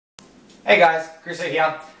Hey guys, Chris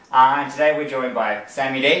here, and today we're joined by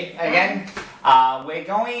Sammy D again. We're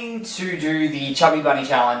going to do the Chubby Bunny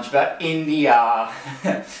Challenge, but in the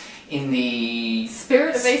in the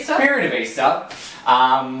spirit of Easter.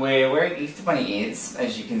 We're wearing Easter Bunny ears,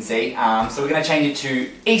 as you can see. So we're going to change it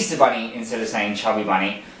to Easter Bunny instead of saying Chubby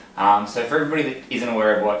Bunny. So for everybody that isn't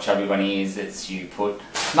aware of what Chubby Bunny is, it's you put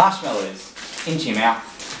marshmallows into your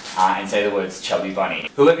mouth and say the words Chubby Bunny.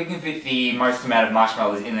 Whoever can fit the most amount of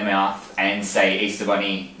marshmallows in their mouth and say Easter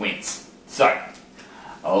Bunny wins. So,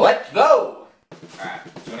 let's go! Alright, do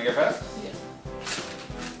you want to go first?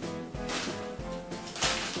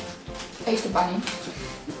 Yeah. Easter Bunny.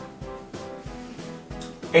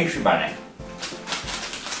 Easter Bunny.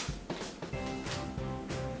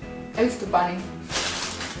 Easter Bunny.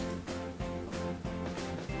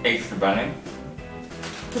 Easter Bunny.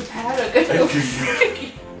 The powder gets sticky.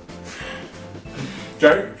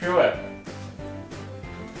 Don't do it.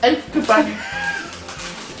 Easter Bunny.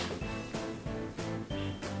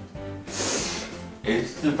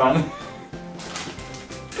 Easter Bunny.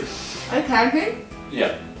 Okay,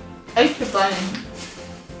 Yeah. Easter Bunny.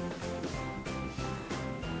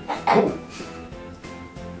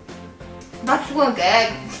 That's one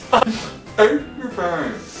gag. Easter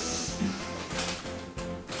Bunny.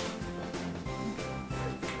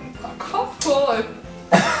 Cough full.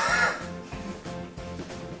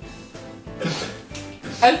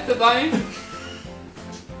 Easter Bunny.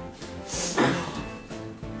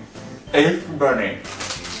 Easter Bunny.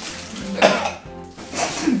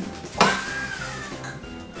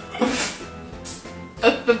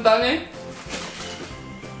 Easter Bunny.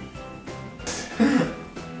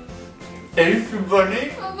 Easter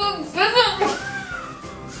Bunny.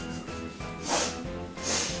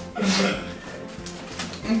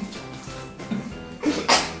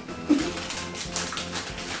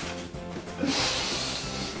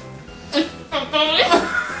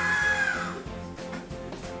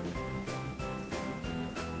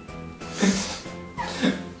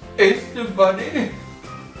 Easter Bunny.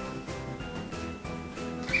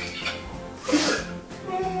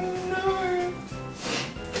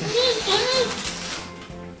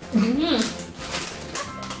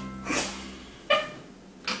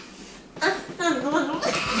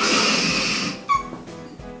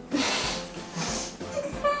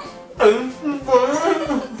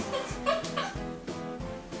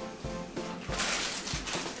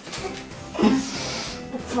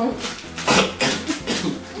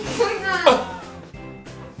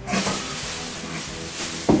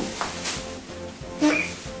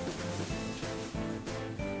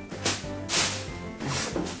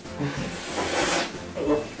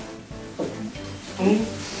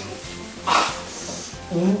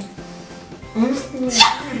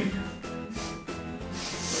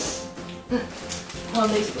 Oh,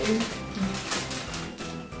 these food.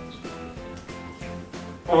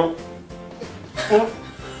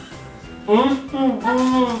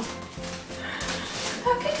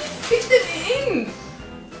 How can you fit them in?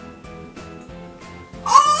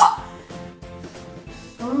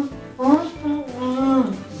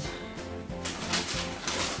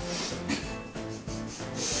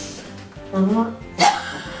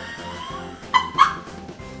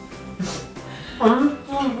 Oh!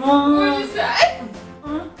 What did you say?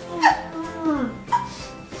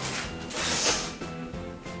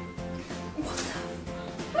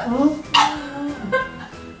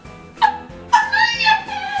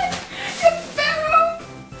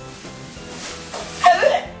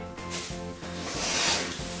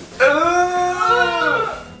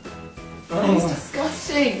 It's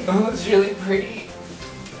disgusting. Oh, it's really pretty.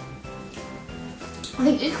 I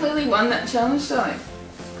think you clearly won that challenge though.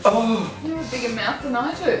 Oh. You have a bigger mouth than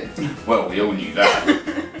I do. Well, we all knew that.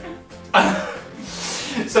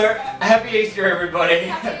 So, happy Easter, everybody.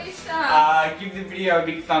 Happy Easter. Give the video a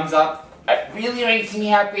big thumbs up. It really makes me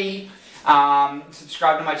happy.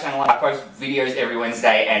 Subscribe to my channel. I post videos every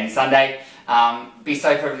Wednesday and Sunday. Be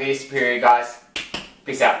safe over the Easter period, guys.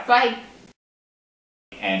 Peace out. Bye.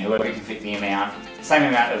 And whoever can fit the amount, same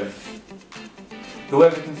amount of,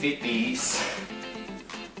 whoever can fit these,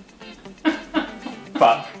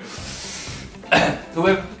 fuck,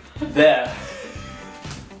 whoever, there,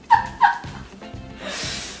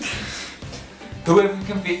 whoever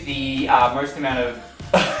can fit the most amount of,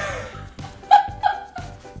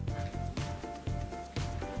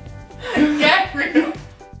 Gabriel.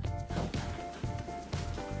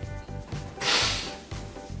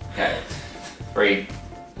 okay, 3,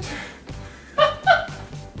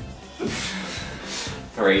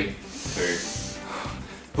 3, 2.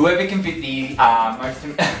 Whoever can fit the most.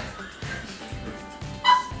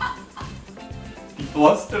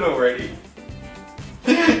 lost it already.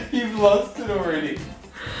 You've lost it already.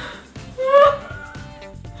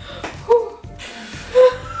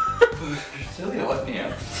 It's really hot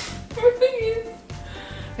now.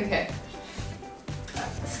 Okay.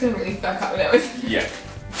 It's gonna really fuck up now. Yeah.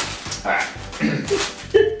 Alright.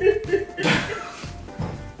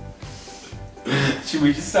 Should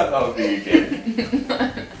we just start the whole thing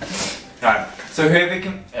again? Alright, so whoever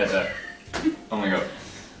can. Oh my god.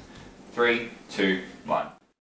 3, 2,